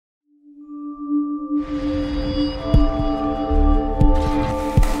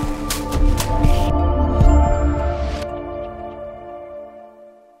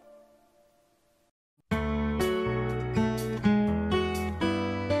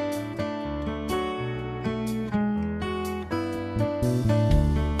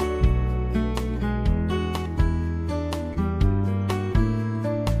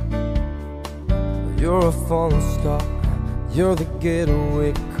You're a falling star, you're the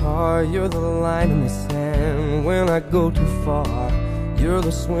getaway car, you're the line in the sand when I go too far. You're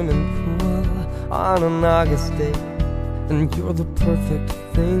the swimming pool on an August day, and you're the perfect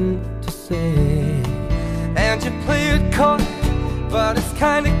thing to say. And you play it coy, but it's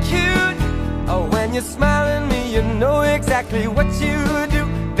kinda cute. Oh, when you smile at me, you know exactly what you do.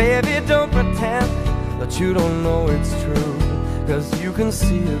 Baby, don't pretend that you don't know it's true, 'cause you can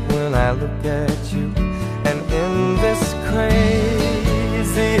see it when I look at you. And in this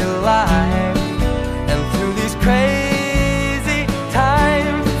crazy life, and through these crazy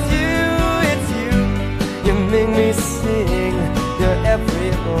times, it's you, you make me sing your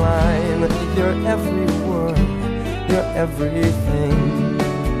every line, your every word, your everything.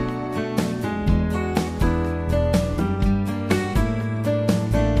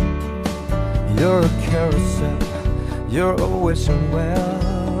 You're a carousel, you're a wishing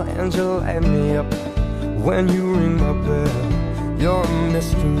well, and you light me up when you ring my bell. You're a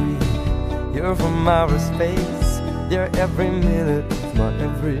mystery, you're from outer space, you're every minute of my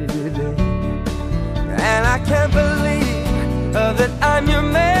everyday. And I can't believe that I'm your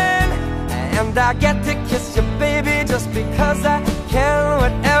man, and I get to kiss you, baby, just because I can.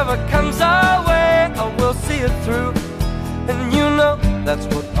 Whatever comes our way, I will see it through. And you know that's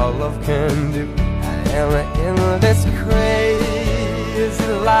what our love can do. And in this crazy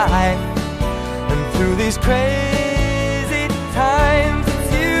life, and through these crazy times,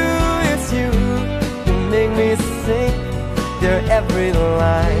 it's you, you make me sing your every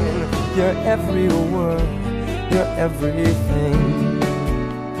line, your every word, your everything.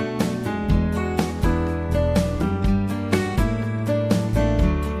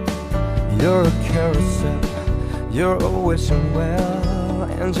 You're a carousel, you're a wishing well,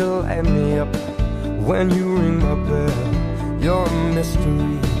 and you light me up when you ring my bell. You're a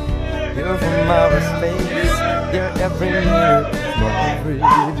mystery, you're from outer space, you're every minute of my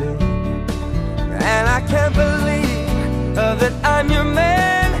everyday. And I can't believe that I'm your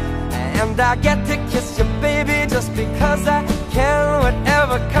man, and I get to kiss you, baby, just because I can.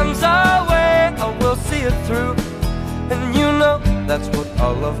 Whatever comes our way, I will see it through. And you know that's what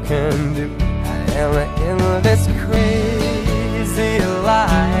our love can do. And in this crazy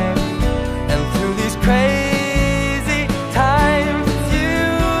life, and through these crazy times,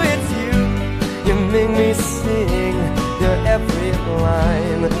 it's you, you make me sing your every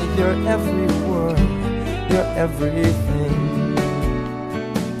line, your every word, your everything.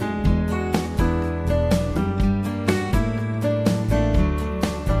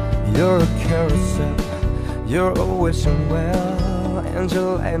 You're a carousel, you're a wishing well, and you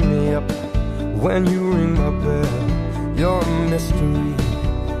light me up when you ring my bell. You're a mystery,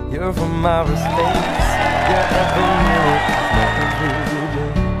 you're from outer space, you're every minute of my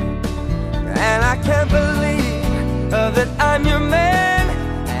everyday. And I can't believe that I'm your man,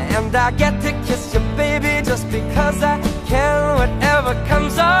 and I get to kiss you, baby, just because I can. Whatever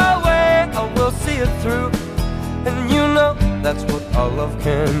comes our way, I will see it through. And you know that's what our love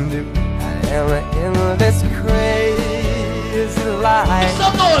can do. And in this crazy life,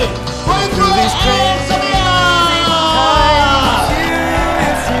 through these crazy times,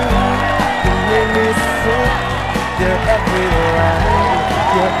 it's you, you make me sing your every line,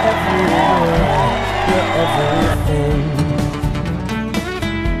 your every word, your everything.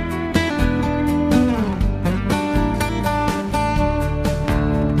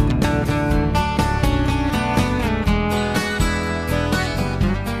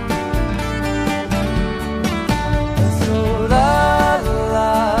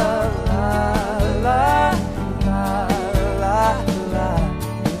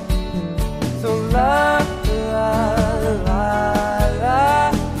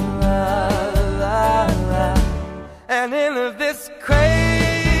 And in this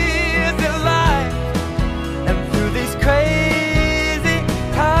crazy life, and through these crazy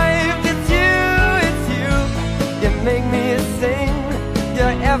times, it's you, you make me sing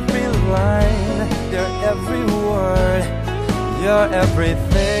your every line, your every word, your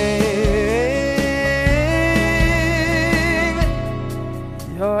everything,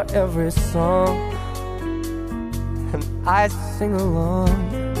 your every song, and I sing along,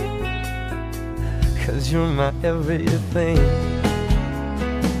 'cause you're my everything.